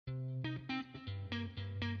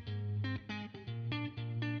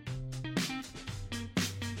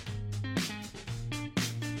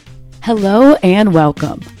Hello and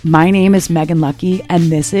welcome. My name is Megan Lucky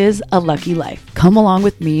and this is A Lucky Life. Come along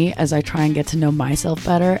with me as I try and get to know myself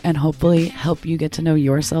better and hopefully help you get to know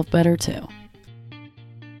yourself better too.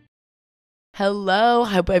 Hello,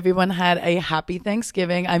 hope everyone had a happy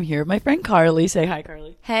Thanksgiving. I'm here with my friend Carly. Say hi,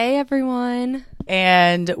 Carly. Hey, everyone.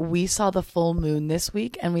 And we saw the full moon this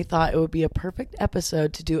week and we thought it would be a perfect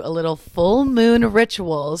episode to do a little full moon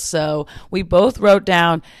ritual. So we both wrote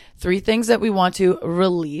down 3 things that we want to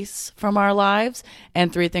release from our lives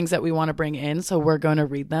and 3 things that we want to bring in. So we're going to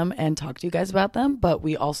read them and talk to you guys about them. But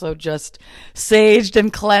we also just saged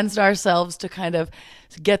and cleansed ourselves to kind of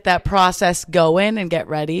get that process going and get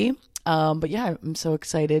ready. But yeah, I'm so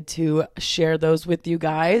excited to share those with you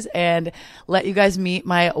guys and let you guys meet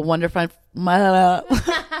my wonderful my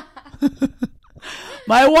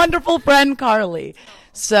wonderful friend Carly.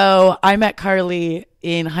 So I met Carly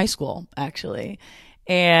in high school actually,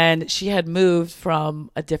 and she had moved from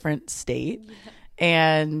a different state.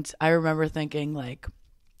 And I remember thinking like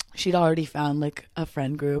she'd already found like a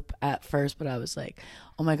friend group at first, but I was like,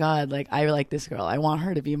 oh my God, like I like this girl. I want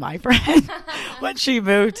her to be my friend when she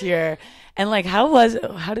moved here. And like, how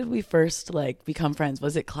did we first like become friends?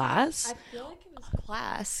 Was it class? I feel like it was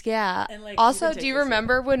class. Yeah. And, like, also, do you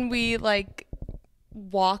remember when we like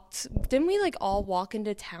didn't we like all walk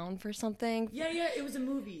into town for something? Yeah, it was a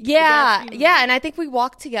movie. Yeah, and I think we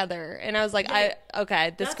walked together and I was like,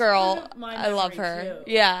 this girl, I love her.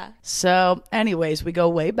 Too. Yeah. So anyways, we go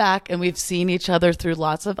way back and we've seen each other through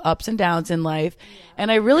lots of ups and downs in life. Yeah.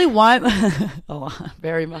 And I really want,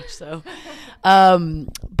 very much so.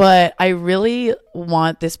 But I really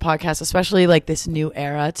want this podcast, especially like this new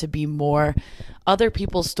era, to be more other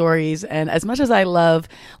people's stories. And as much as I love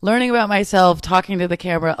learning about myself, talking to the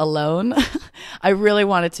camera alone, I really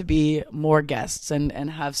want it to be more guests and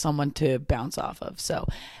have someone to bounce off of. So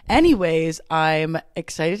anyways, I'm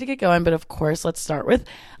excited to get going. But of course, let's start with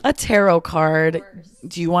a tarot card.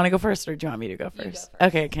 Do you want to go first or do you want me to go first? You go first.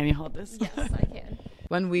 Okay, can you hold this? Yes, I can.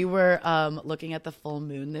 When we were looking at the full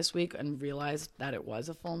moon this week and realized that it was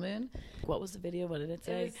a full moon, what was the video? What did it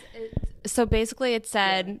say? So basically it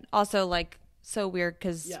said also like, so weird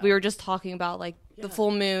because we were just talking about like the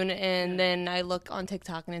full moon and then I look on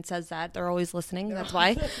TikTok and it says that they're always listening. That's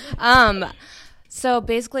why. So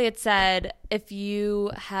basically it said if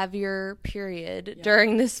you have your period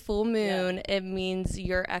during this full moon, it means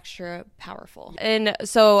you're extra powerful. And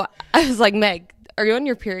so I was like, Meg, are you on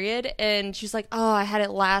your period? And she's like, oh, I had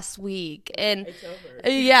it last week. And it's over.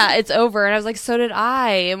 Yeah, it's over. And I was like, so did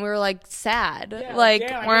I. And we were like sad. Yeah,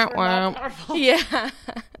 yeah.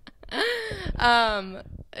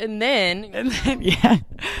 And then yeah.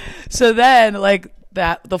 So then like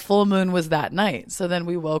that the full moon was that night. So then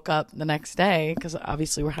we woke up the next day because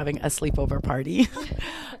obviously we're having a sleepover party,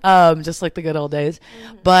 just like the good old days.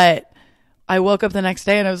 Mm-hmm. But I woke up the next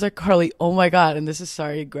day and I was like, Carly, oh my God. And this is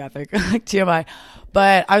sorry, graphic, like TMI.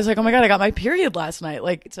 But I was like, oh my God, I got my period last night.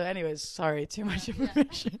 Like, so anyways, sorry, too much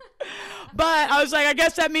information. But I was like, I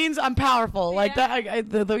guess that means I'm powerful. Like that,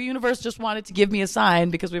 the universe just wanted to give me a sign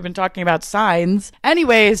because we've been talking about signs.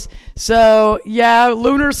 Anyways, so yeah,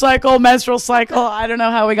 lunar cycle, menstrual cycle. I don't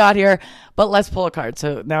know how we got here, but let's pull a card.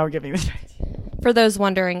 So now we're giving this. For those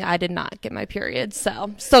wondering, I did not get my period,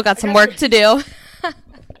 so still got some work to do.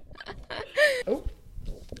 Oh,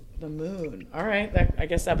 the moon. All right. I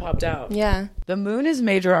guess that popped out. Yeah. The moon is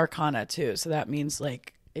major arcana too. So that means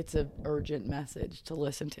like it's an urgent message to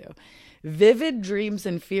listen to. Vivid dreams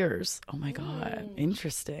and fears. Oh my God.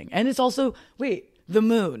 Interesting. And it's also, the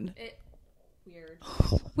moon. Weird.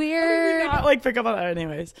 Weird. Not like pick up on that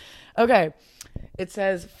anyways. Okay. It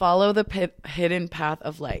says, follow the hidden path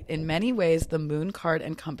of light. In many ways, the moon card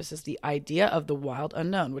encompasses the idea of the wild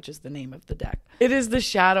unknown, which is the name of the deck. It is the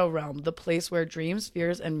shadow realm, the place where dreams,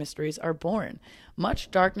 fears, and mysteries are born.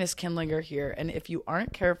 Much darkness can linger here, and if you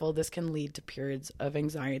aren't careful, this can lead to periods of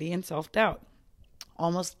anxiety and self-doubt,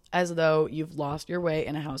 almost as though you've lost your way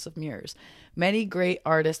in a house of mirrors. Many great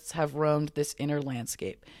artists have roamed this inner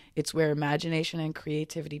landscape. It's where imagination and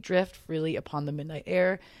creativity drift freely upon the midnight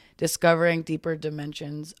air, discovering deeper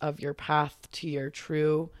dimensions of your path to your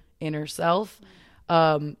true inner self.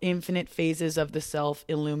 Infinite phases of the self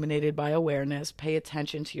illuminated by awareness. Pay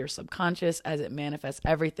attention to your subconscious as it manifests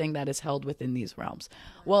everything that is held within these realms.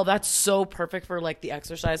 Well, that's so perfect for like the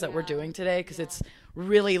exercise that we're doing today because it's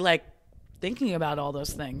really like thinking about all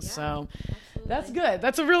those things. So that's good.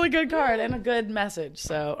 That's a really good card and a good message.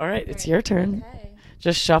 So, all right, it's your turn. Okay.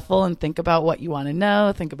 Just shuffle and think about what you want to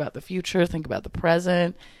know. Think about the future. Think about the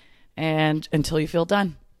present. And until you feel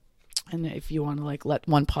done. And if you want to like let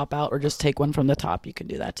one pop out or just take one from the top, you can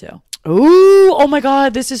do that too. Ooh, oh my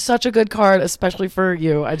God, this is such a good card, especially for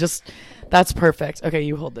you. That's perfect. Okay,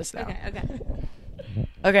 you hold this now.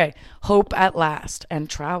 Okay, hope at last and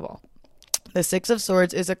travel. The Six of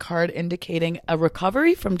Swords is a card indicating a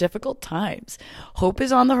recovery from difficult times. Hope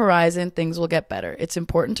is on the horizon. Things will get better. It's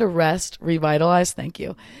important to rest, revitalize, thank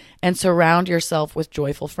you, and surround yourself with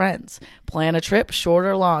joyful friends. Plan a trip, short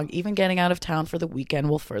or long. Even getting out of town for the weekend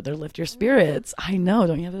will further lift your spirits. I know.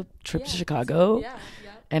 Don't you have a trip to Chicago? Yeah.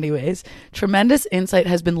 Anyways, tremendous insight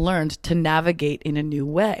has been learned to navigate in a new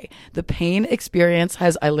way. The pain experience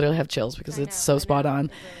I literally have chills because it's so spot on.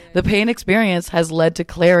 The pain experience has led to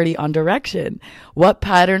clarity on direction. What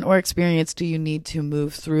pattern or experience do you need to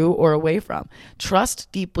move through or away from? Trust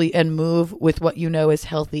deeply and move with what you know is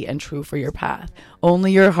healthy and true for your path.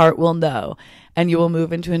 Only your heart will know, and you will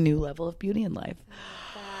move into a new level of beauty in life.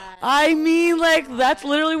 I mean, like, that's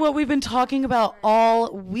literally what we've been talking about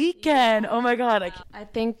all weekend. Oh my God. I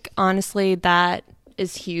think, honestly, that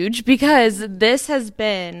is huge because this has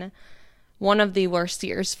been one of the worst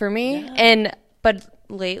years for me. Yeah. But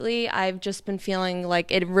lately, I've just been feeling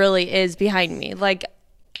like it really is behind me. Like,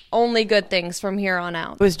 only good things from here on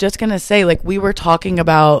out. I was just going to say, like, we were talking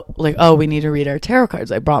about, like, oh, we need to read our tarot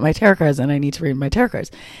cards. I brought my tarot cards and I need to read my tarot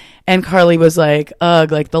cards. And Carly was like,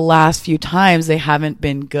 ugh, like the last few times they haven't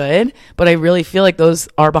been good, but I really feel like those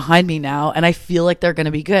are behind me now and I feel like they're going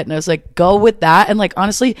to be good. And I was like, go with that. And like,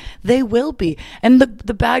 honestly, they will be. And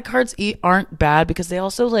the bad cards aren't bad because they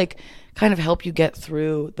also like kind of help you get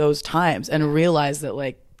through those times and realize that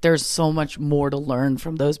like there's so much more to learn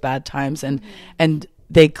from those bad times and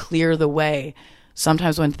they clear the way.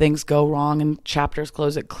 Sometimes when things go wrong and chapters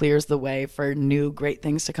close, it clears the way for new great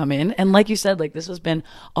things to come in. And like you said, like this has been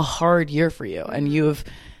a hard year for you and you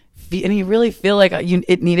really feel like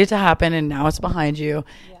it needed to happen and now it's behind you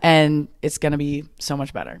and it's going to be so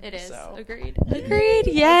much better. It is. So. Agreed.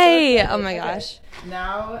 Yay. Oh my gosh.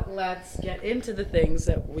 Now let's get into the things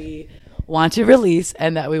that we want to release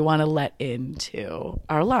and that we want to let into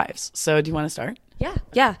our lives. So do you want to start?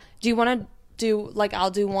 Yeah. Do you want to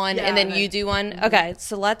I'll do one and then you do one? Okay,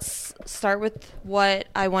 so let's start with what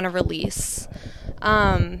I want to release.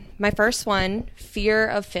 My first one, fear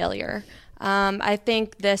of failure. I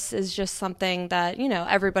think this is just something that,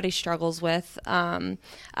 everybody struggles with.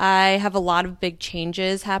 I have a lot of big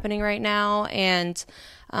changes happening right now, and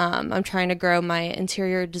I'm trying to grow my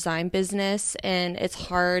interior design business, and it's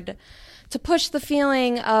hard to push the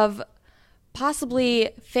feeling of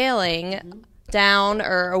possibly failing down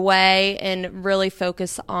or away and really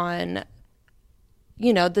focus on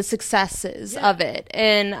the successes of it.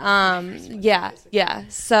 And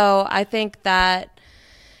so I think that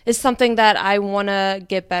is something that I want to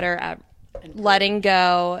get better at, letting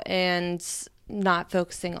go and not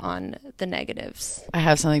focusing on the negatives. I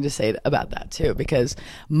have something to say about that too, because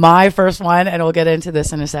my first one, and we'll get into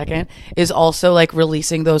this in a second, is also like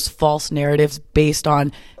releasing those false narratives based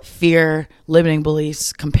on fear, limiting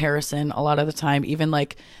beliefs, comparison. A lot of the time, even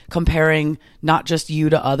like comparing not just you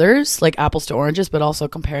to others, like apples to oranges, but also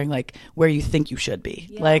comparing like where you think you should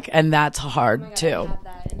be. Like, and that's hard too.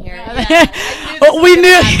 We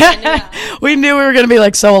knew we were going to be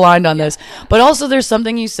like so aligned on this. But also there's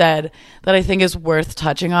something you said that I think is worth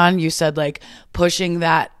touching on. You said like pushing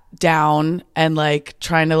that down and like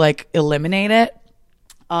trying to like eliminate it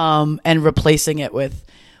and replacing it with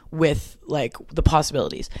like the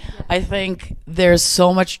possibilities. I think there's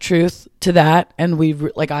so much truth to that, and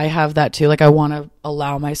I have that too. Like I want to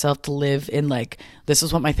allow myself to live in like, this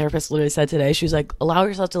is what my therapist literally said today. She was like, allow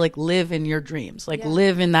yourself to like live in your dreams, like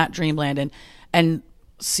live in that dreamland and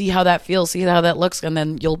see how that feels, see how that looks, and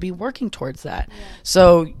then you'll be working towards that.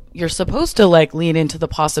 So you're supposed to like lean into the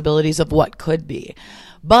possibilities of what could be.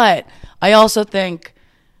 But I also think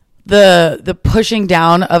the pushing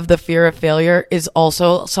down of the fear of failure is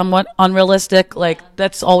also somewhat unrealistic. Like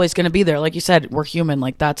that's always going to be there. Like you said, we're human,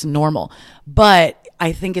 like that's normal. But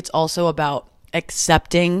I think it's also about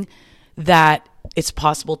accepting that it's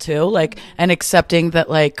possible too, like, and accepting that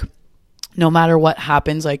like no matter what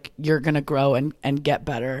happens, like you're going to grow and get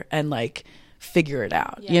better and like figure it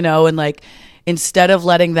out, and like instead of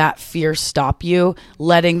letting that fear stop you,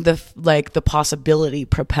 letting the possibility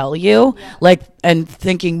propel you, like, and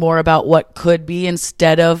thinking more about what could be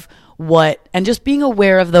instead of what, and just being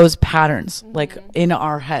aware of those patterns, like in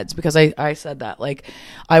our heads, because I said that, like,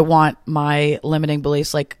 I want my limiting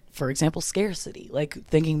beliefs, like, for example, scarcity, like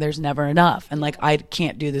thinking there's never enough. And like, I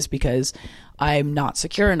can't do this because I'm not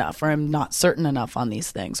secure enough, or I'm not certain enough on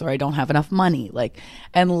these things, or I don't have enough money, like,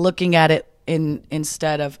 and looking at it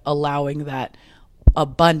instead of allowing that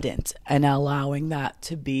abundance and allowing that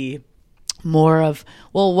to be more of,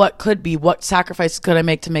 well, what sacrifices could I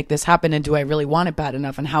make to make this happen? And do I really want it bad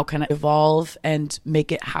enough? And how can I evolve and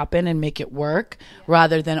make it happen and make it work,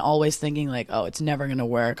 rather than always thinking like, oh, it's never going to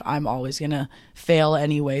work. I'm always going to fail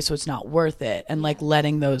anyway, so it's not worth it. And like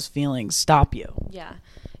letting those feelings stop you. Yeah.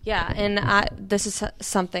 Yeah. And this is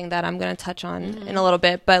something that I'm going to touch on in a little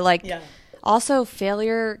bit, but like, also,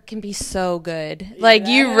 failure can be so good. Like,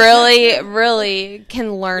 you really, really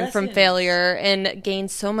can learn from failure and gain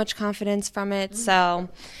so much confidence from it. So,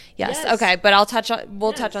 yes. Okay, but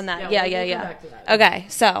we'll touch on that. Yeah. Okay,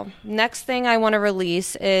 so next thing I want to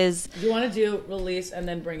release is... Do you want to do release and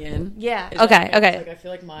then bring in? Yeah. Okay. Like, I feel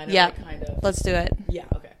like mine are like kind of... Let's do it. Yeah,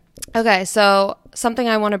 okay. Okay, so something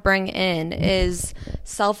I want to bring in is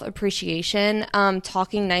self-appreciation,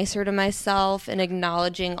 talking nicer to myself and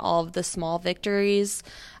acknowledging all of the small victories.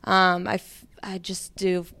 I just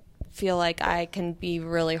do feel like I can be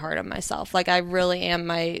really hard on myself. Like, I really am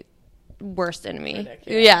my worst enemy.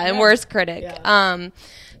 And worst critic. Yeah.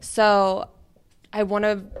 So I want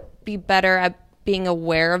to be better at being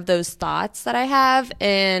aware of those thoughts that I have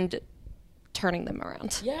and turning them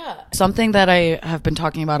around. Yeah. Something that I have been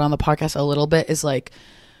talking about on the podcast a little bit is like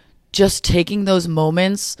just taking those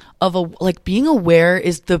moments of like being aware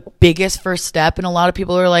is the biggest first step. And a lot of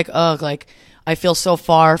people are like, oh, like I feel so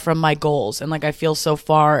far from my goals and like I feel so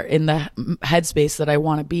far in the headspace that I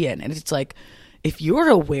want to be in. And it's like, if you're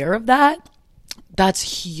aware of that,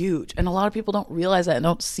 that's huge. And a lot of people don't realize that and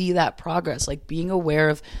don't see that progress. Like being aware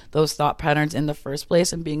of those thought patterns in the first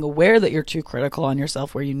place and being aware that you're too critical on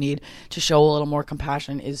yourself where you need to show a little more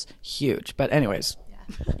compassion is huge. But anyways.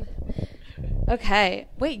 Yeah. Okay.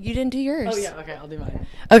 Wait, you didn't do yours. Oh, yeah. Okay, I'll do mine.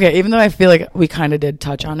 Okay, even though I feel like we kind of did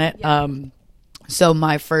touch on it. Yeah. So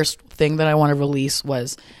my first thing that I want to release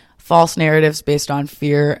was false narratives based on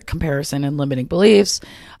fear, comparison, and limiting beliefs.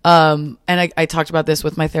 And I talked about this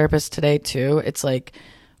with my therapist today too. It's like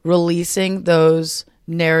releasing those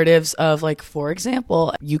narratives of like, for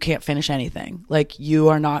example, you can't finish anything. Like you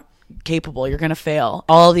are not capable. You're going to fail.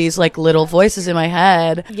 All these like little voices in my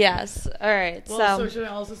head. Yes. All right. Well, so should I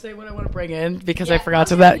also say what I want to bring in? Because I forgot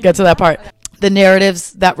to get to that part. Okay. The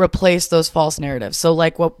narratives that replace those false narratives. So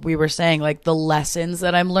like what we were saying, like the lessons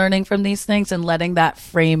that I'm learning from these things and letting that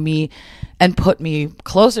frame me and put me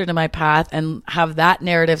closer to my path and have that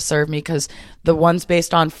narrative serve me, because the ones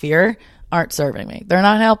based on fear aren't serving me. They're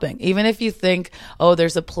not helping. Even if you think, oh,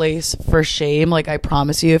 there's a place for shame, like I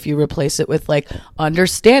promise you, if you replace it with like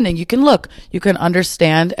understanding, you can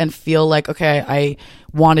understand and feel like, okay, I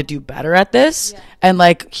want to do better at this. Yeah. And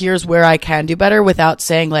like, here's where I can do better without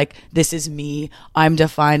saying like, this is me. I'm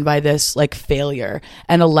defined by this like failure,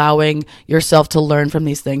 and allowing yourself to learn from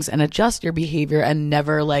these things and adjust your behavior and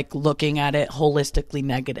never like looking at it holistically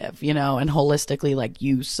negative, and holistically like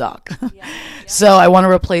you suck. Yeah. So I want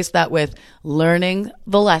to replace that with learning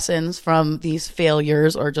the lessons from these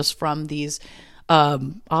failures or just from these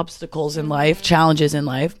obstacles in life, challenges in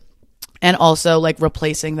life. And also like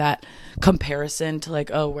replacing that comparison to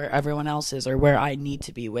like, oh, where everyone else is or where I need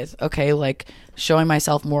to be with, okay, like showing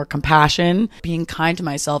myself more compassion, being kind to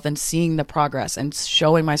myself and seeing the progress and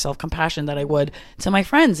showing myself compassion that I would to my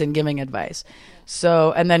friends and giving advice.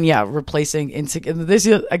 So, and then, replacing this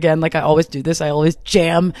again, like I always do this, I always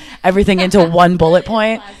jam everything into one bullet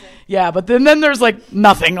point. Yeah, but then there's like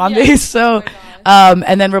nothing on these. So,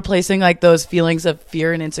 and then replacing like those feelings of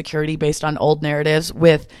fear and insecurity based on old narratives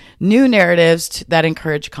with new narratives that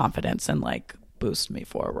encourage confidence and like boost me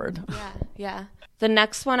forward. Yeah. The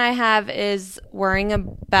next one I have is worrying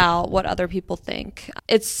about what other people think.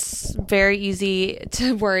 It's very easy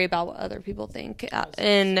to worry about what other people think,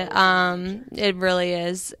 and it really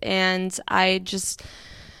is. And I just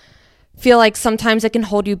feel like sometimes it can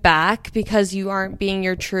hold you back because you aren't being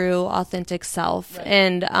your true, authentic self. Right.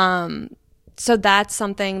 And so that's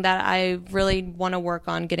something that I really want to work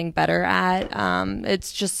on getting better at.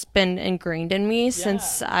 It's just been ingrained in me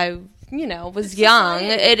since I was young.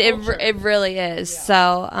 It really is. Yeah.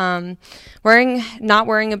 So not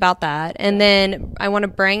worrying about that. And then I want to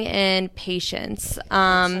bring in patience.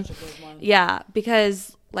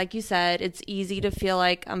 Because like you said, it's easy to feel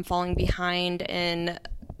like I'm falling behind in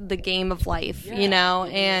the game of life,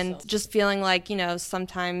 and just feeling like,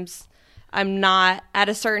 sometimes I'm not at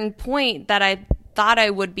a certain point that I thought I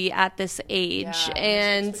would be at this age.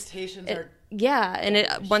 And expectations are and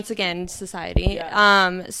it once again, society.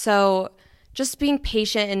 So just being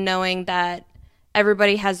patient and knowing that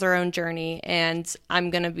everybody has their own journey, and I'm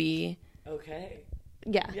going to be okay.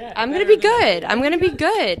 I'm going to be good. I'm going to be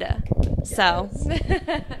good. So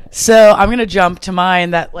So I'm going to jump to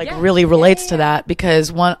mine that really relates to that,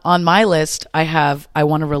 because one on my list I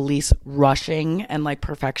want to release rushing and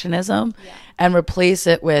perfectionism and replace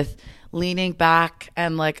it with leaning back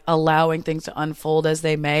and allowing things to unfold as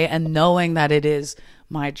they may, and knowing that it is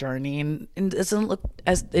my journey and it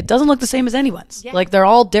doesn't look the same as anyone's. They're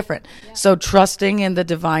all different. So trusting in the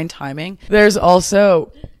divine timing. There's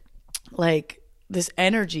also this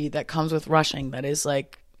energy that comes with rushing that is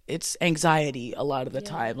it's anxiety a lot of the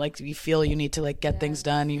time. You feel you need to get things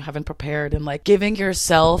done, you haven't prepared, and giving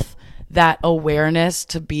yourself that awareness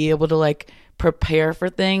to be able to prepare for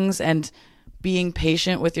things, and being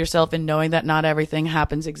patient with yourself and knowing that not everything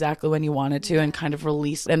happens exactly when you want it to, and kind of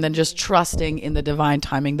release, and then just trusting in the divine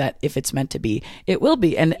timing that if it's meant to be, it will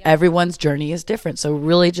be. And everyone's journey is different. So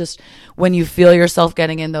really just when you feel yourself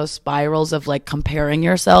getting in those spirals of comparing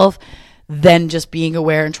yourself, then just being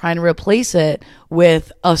aware and trying to replace it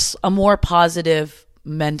with a more positive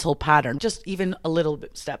mental pattern, just even a little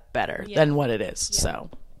bit step better than what it is.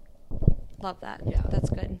 So love that. Yeah, that's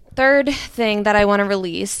good. Third thing that I want to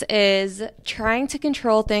release is trying to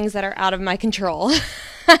control things that are out of my control.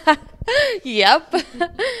 Yep.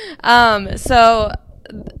 So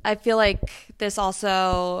I feel like this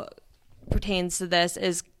also pertains to this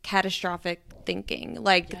is catastrophic thinking.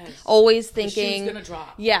 Always thinking, the shoe's gonna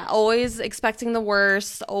drop. Yeah, always expecting the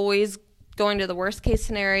worst, always going to the worst case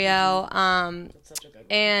scenario. That's such a good one.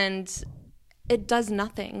 And it does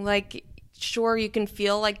nothing. Sure, you can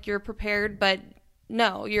feel like you're prepared, but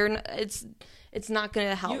no, it's not going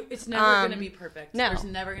to help. It's never going to be perfect. No. There's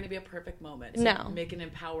never going to be a perfect moment. No. Make an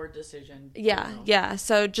empowered decision. Yeah.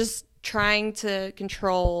 So just trying to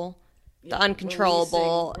control the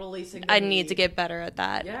uncontrollable. Releasing I need to get better at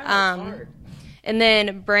that. Yeah, it's hard. And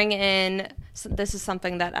then bring in, this is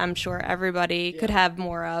something that I'm sure everybody could have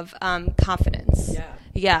more of, confidence.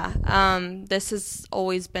 This has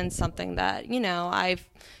always been something that, I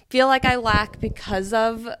feel like I lack because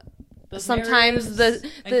of sometimes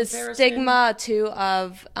the stigma too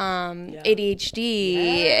of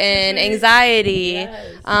ADHD and anxiety.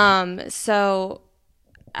 So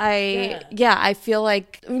I feel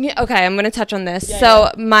like, okay, I'm going to touch on this.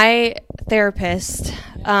 My therapist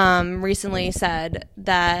recently said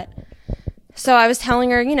that, so I was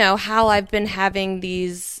telling her, how I've been having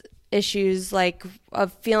these issues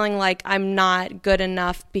of feeling like I'm not good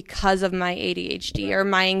enough because of my ADHD or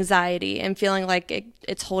my anxiety, and feeling like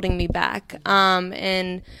it's holding me back.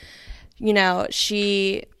 And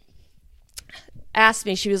she asked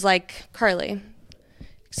me, she was like, Carly,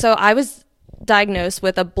 so I was diagnosed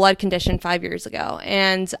with a blood condition 5 years ago,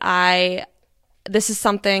 and this is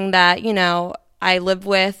something that I live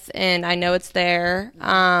with, and I know it's there,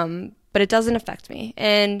 but it doesn't affect me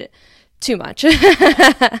and too much.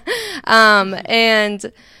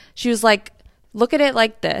 And she was like, look at it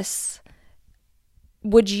like this.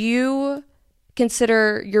 Would you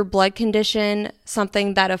consider your blood condition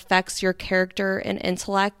something that affects your character and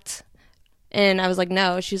intellect? And I was like,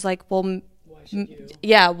 no. She's like, well,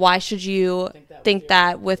 why should you think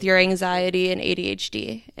that with your anxiety and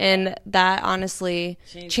ADHD? And that honestly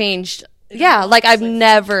changed. Yeah, I've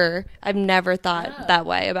never thought that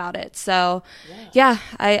way about it. So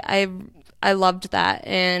I loved that,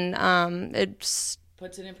 and it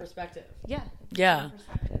puts it in perspective. Yeah.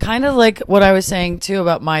 Kind of like what I was saying too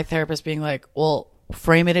about my therapist being like, well,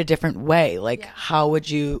 frame it a different way. How would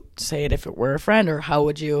you say it if it were a friend, or how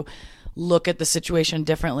would you look at the situation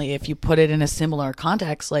differently if you put it in a similar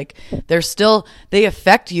context? They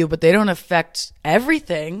affect you, but they don't affect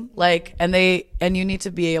everything. And you need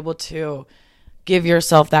to be able to give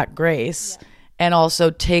yourself that grace, and also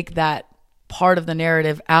take that part of the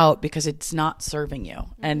narrative out because it's not serving you.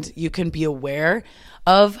 And you can be aware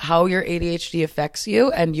of how your ADHD affects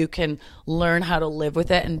you, and you can learn how to live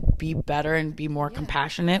with it and be better and be more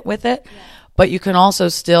compassionate with it. But you can also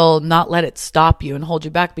still not let it stop you and hold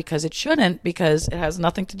you back, because it shouldn't, because it has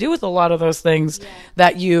nothing to do with a lot of those things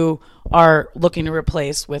that you are looking to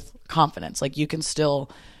replace with confidence. You can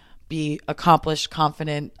still be accomplished,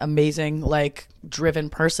 confident, amazing, driven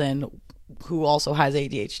person who also has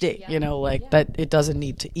ADHD, that it doesn't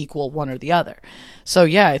need to equal one or the other. So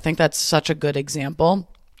I think that's such a good example.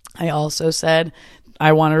 I also said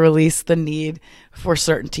I want to release the need for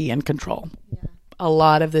certainty and control. A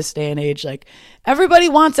lot of this day and age, everybody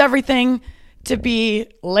wants everything to be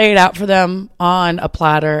laid out for them on a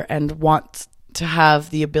platter, and wants to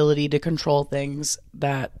have the ability to control things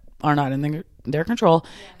that are not in their control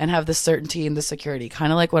and have the certainty and the security,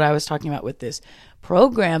 kind of like what I was talking about with this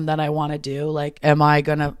program that I want to do. Like, am I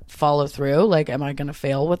going to follow through? Like, am I going to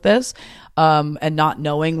fail with this? And not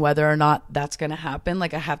knowing whether or not that's going to happen.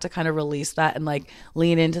 Like, I have to kind of release that and like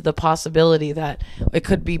lean into the possibility that it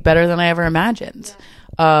could be better than I ever imagined.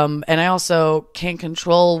 And I also can't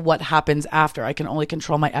control what happens after. I can only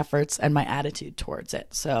control my efforts and my attitude towards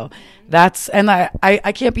it. So that's, and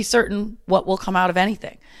I can't be certain what will come out of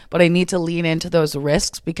anything, but I need to lean into those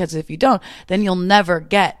risks, because if you don't, then you'll never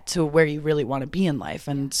get to where you really want to be in life.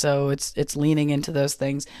 And so it's leaning into those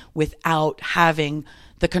things without having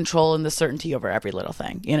the control and the certainty over every little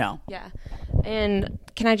thing, you know? Yeah. And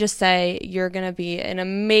can I just say, you're going to be an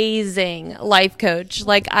amazing life coach.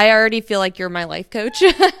 Like, I already feel like you're my life coach.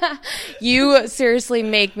 You seriously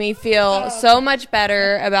make me feel so much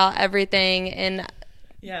better about everything. And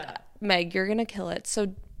Meg, you're going to kill it.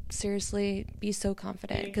 So seriously, be so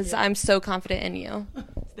confident, because I'm so confident in you.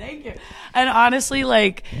 Thank you. And honestly,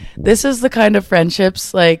 like, this is the kind of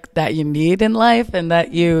friendships like that you need in life and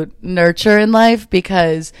that you nurture in life,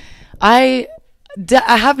 because I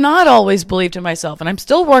have not always believed in myself, and I'm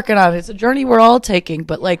still working on it. It's a journey we're all taking,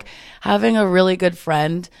 but like having a really good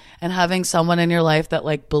friend and having someone in your life that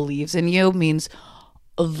like believes in you means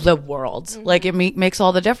the world. Mm-hmm. Like, it makes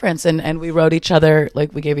all the difference. And we wrote each other,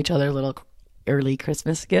 like, we gave each other little early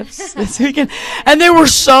Christmas gifts this weekend, and they were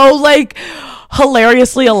so like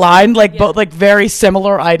hilariously aligned, like both like very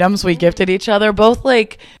similar items we gifted each other, both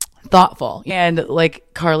like thoughtful. And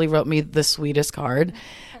like Carly wrote me the sweetest card,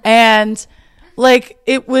 and like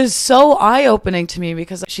it was so eye-opening to me,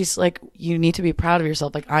 because she's like, you need to be proud of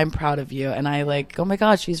yourself. Like, I'm proud of you. And I like, oh my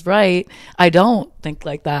God, she's right. I don't think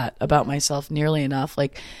like that about myself nearly enough.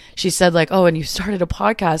 Like, she said like, oh, and you started a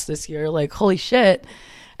podcast this year, like, holy shit.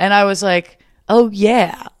 And I was like, oh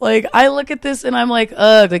yeah. Like, I look at this and I'm like,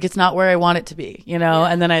 ugh, like, it's not where I want it to be, you know?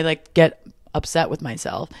 And then I like get upset with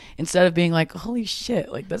myself instead of being like, holy shit,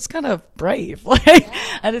 like, that's kind of brave. Like,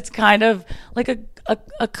 and it's kind of like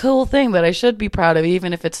a cool thing that I should be proud of,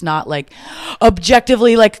 even if it's not like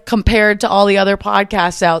objectively like compared to all the other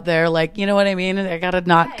podcasts out there. Like, you know what I mean? I gotta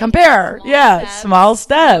not compare. Small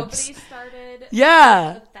steps. Nobody started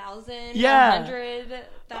 1,000, 100.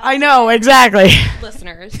 I know, exactly.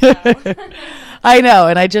 Listeners. So. I know.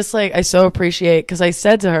 And I just like, I so appreciate, because I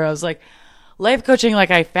said to her, I was like, life coaching,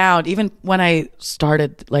 like, I found even when I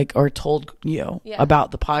started, like, or told you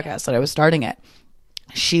about the podcast that I was starting it,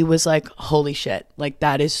 she was like, holy shit, like,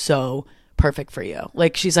 that is so perfect for you.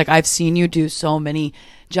 Like, she's like, I've seen you do so many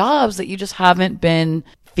jobs that you just haven't been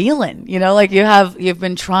feeling, you know, like you've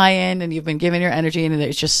been trying and you've been giving your energy and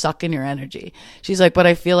it's just sucking your energy. She's like, but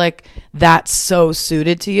I feel like that's so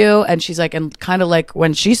suited to you. And she's like, and kind of like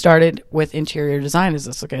when she started with interior design, is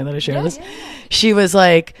this okay that I share this? She was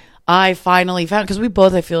like, I finally found, because we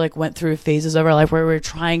both, I feel like, went through phases of our life where we were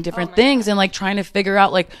trying different things and like trying to figure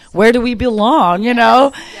out like, where do we belong, you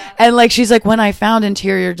know? And like, she's like, when I found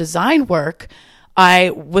interior design work,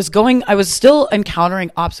 I was still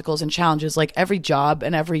encountering obstacles and challenges like every job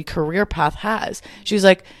and every career path has. She was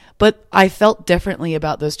like, but I felt differently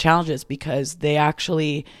about those challenges, because they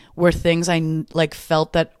actually were things I like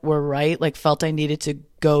felt that were right, like felt I needed to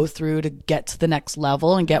go through to get to the next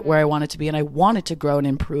level and get where I wanted to be. And I wanted to grow and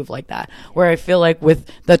improve like that, where I feel like with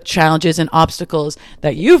the challenges and obstacles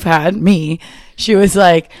that you've had, she was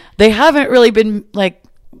like, they haven't really been like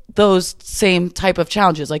those same type of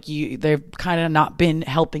challenges. Like they've kind of not been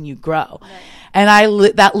helping you grow. Right.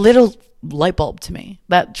 And that little light bulb to me,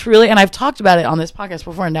 that truly, and I've talked about it on this podcast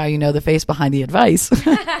before, and now you know the face behind the advice.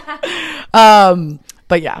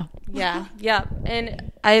 But yeah.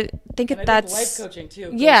 And I think that's life coaching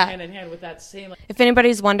too. Goes hand in hand with that same. If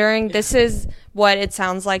anybody's wondering, this is what it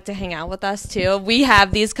sounds like to hang out with us too. We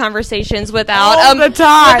have these conversations without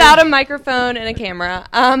a microphone and a camera.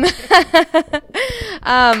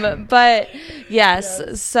 But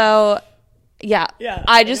yes. So yeah.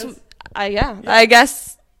 I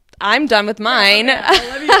guess I'm done with mine.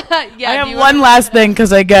 I have one last thing,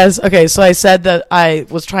 because I guess, okay, so I said that I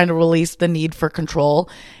was trying to release the need for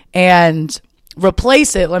control and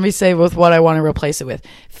replace it, let me say, with what I want to replace it with: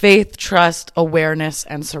 faith, trust, awareness,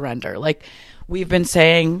 and surrender. Like we've been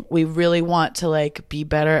saying, we really want to like be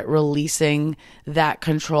better at releasing that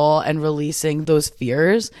control and releasing those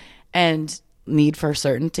fears and need for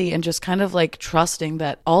certainty, and just kind of like trusting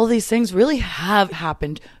that all these things really have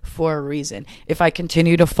happened for a reason. If I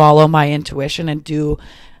continue to follow my intuition and do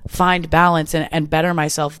find balance and better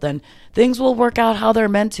myself, then things will work out how they're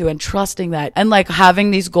meant to, and trusting that, and like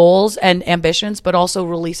having these goals and ambitions, but also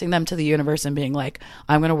releasing them to the universe and being like,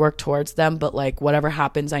 I'm going to work towards them, but like whatever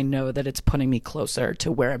happens, I know that it's putting me closer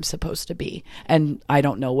to where I'm supposed to be. And I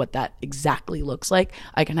don't know what that exactly looks like.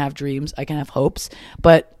 I can have dreams, I can have hopes,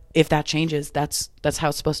 but if that changes, that's how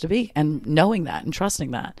it's supposed to be, and knowing that and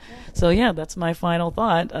trusting that. So yeah, that's my final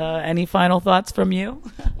thought. Any final thoughts from you?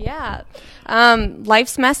 Yeah.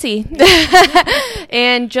 Life's messy.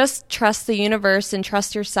 And just trust the universe and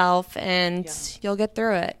trust yourself, and you'll get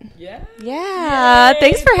through it. Yeah.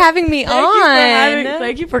 Thanks for having me on.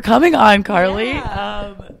 Thank you for coming on, Carly.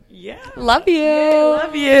 Love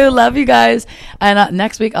you. Love you guys. And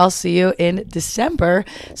next week I'll see you in December.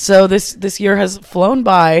 So this year has flown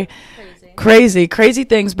by. Crazy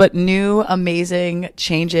things, but new amazing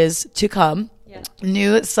changes to come.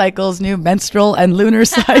 New cycles, new menstrual and lunar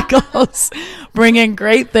cycles, bringing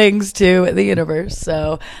great things to the universe.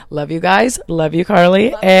 So love you guys. Love you,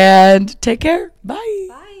 Carly. And take care. Bye.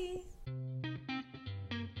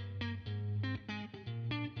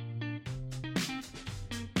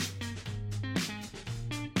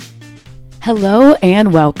 Hello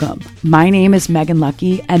and welcome. My name is Megan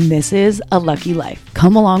Lucky, and this is A Lucky Life.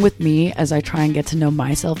 Come along with me as I try and get to know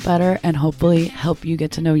myself better, and hopefully help you get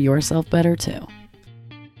to know yourself better too.